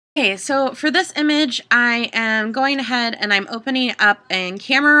Okay, so for this image, I am going ahead and I'm opening up in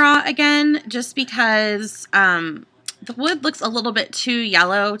Camera Raw again, just because the wood looks a little bit too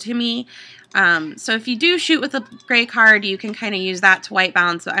yellow to me. So if you do shoot with a gray card, you can kind of use that to white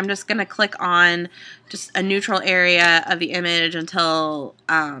balance. So I'm just going to click on just a neutral area of the image until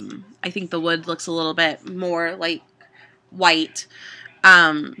I think the wood looks a little bit more like white.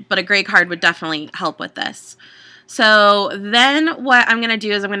 But a gray card would definitely help with this. So then what I'm going to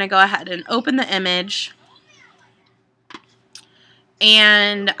do is I'm going to go ahead and open the image.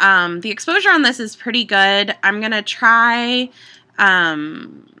 And the exposure on this is pretty good. I'm going to try,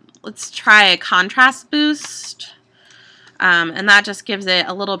 let's try a contrast boost. And that just gives it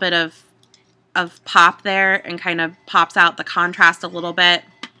a little bit of pop there and kind of pops out the contrast a little bit.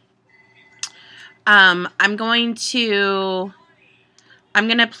 I'm going to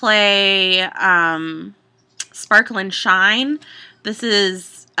play Sparkle and Shine. This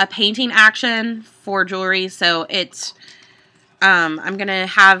is a painting action for jewelry, so it's I'm gonna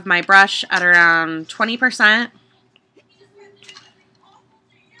have my brush at around 20%.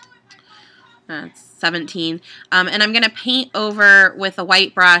 That's 17, and I'm gonna paint over with a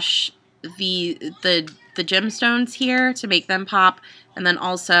white brush the gemstones here to make them pop, and then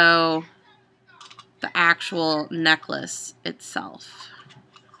also the actual necklace itself.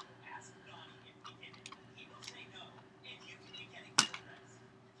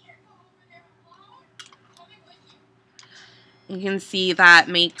 You can see that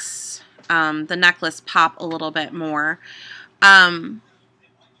makes the necklace pop a little bit more. And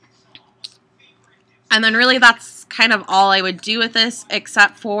then really that's kind of all I would do with this,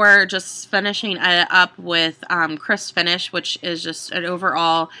 except for just finishing it up with Crisp Finish, which is just an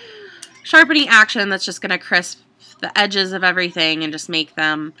overall sharpening action that's just going to crisp the edges of everything and just make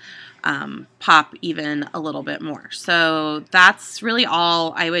them pop even a little bit more. So that's really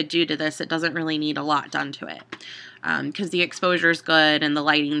all I would do to this. It doesn't really need a lot done to it, because the exposure is good and the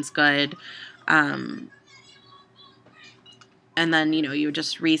lighting's good. And then, you know, you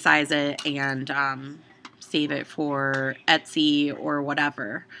just resize it and save it for Etsy or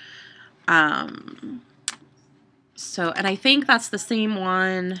whatever. So, and I think that's the same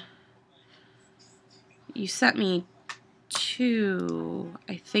one. You sent me two,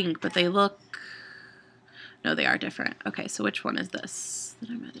 I think, but they look, no, they are different. Okay, so which one is this that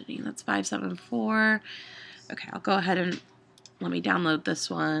I'm editing? That's 574. Okay, I'll go ahead and let me download this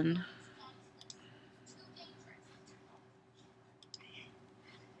one.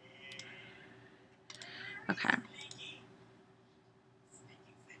 Okay.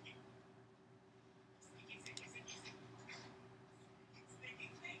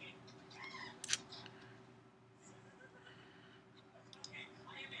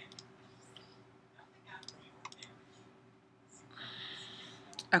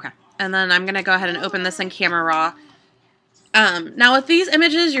 Okay, and then I'm going to go ahead and open this in Camera Raw. Now with these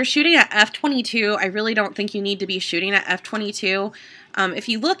images, you're shooting at f/22. I really don't think you need to be shooting at f/22. If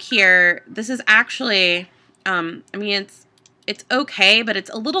you look here, this is actually, I mean, it's okay, but it's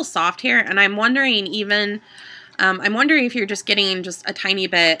a little soft here, and I'm wondering even, I'm wondering if you're just getting just a tiny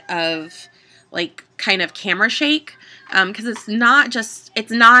bit of, like, kind of camera shake, because it's not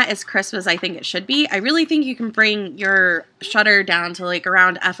as crisp as I think it should be. I really think you can bring your shutter down to, like,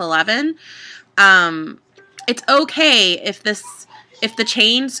 around f/11. It's okay if the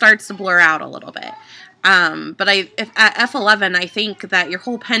chain starts to blur out a little bit. But if at f/11, I think that your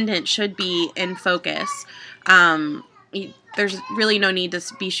whole pendant should be in focus. There's really no need to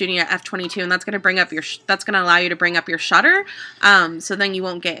be shooting at f/22, and that's going to bring up that's going to allow you to bring up your shutter. So then you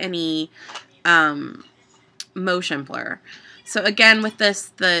won't get any motion blur. So again, with this,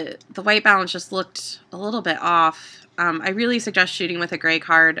 the white balance just looked a little bit off. I really suggest shooting with a gray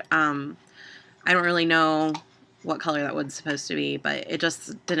card. I don't really know what color that wood's supposed to be, but it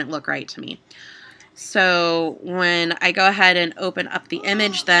just didn't look right to me. So when I go ahead and open up the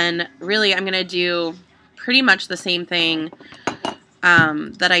image, then really I'm going to do pretty much the same thing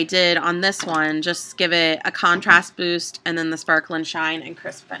that I did on this one. Just give it a contrast boost and then the Sparkle and Shine and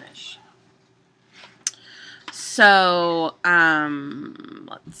Crisp Finish. So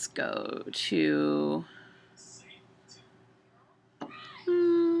let's go to...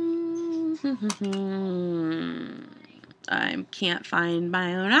 I can't find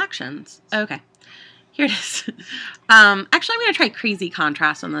my own actions. Okay, here it is. Actually, I'm going to try Crazy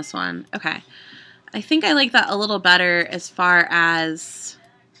Contrast on this one. Okay, I think I like that a little better as far as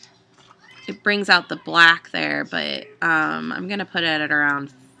it brings out the black there, but I'm going to put it at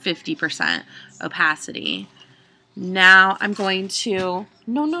around 50% opacity. Now I'm going to...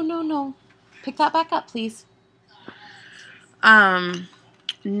 No. Pick that back up, please.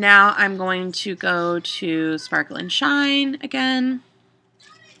 Now I'm going to go to Sparkle and Shine again.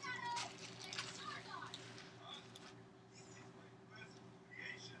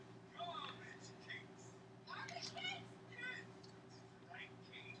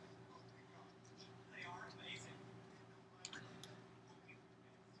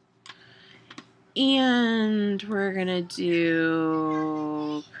 And we're going to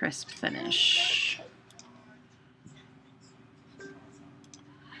do Crisp Finish.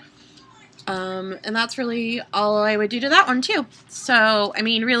 And that's really all I would do to that one too. So, I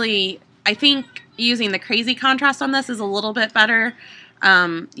mean, really, I think using the crazy contrast on this is a little bit better.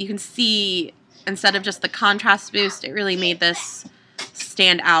 You can see, instead of just the contrast boost, it really made this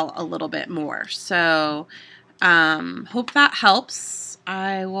stand out a little bit more. So, hope that helps.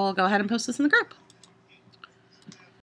 I will go ahead and post this in the group.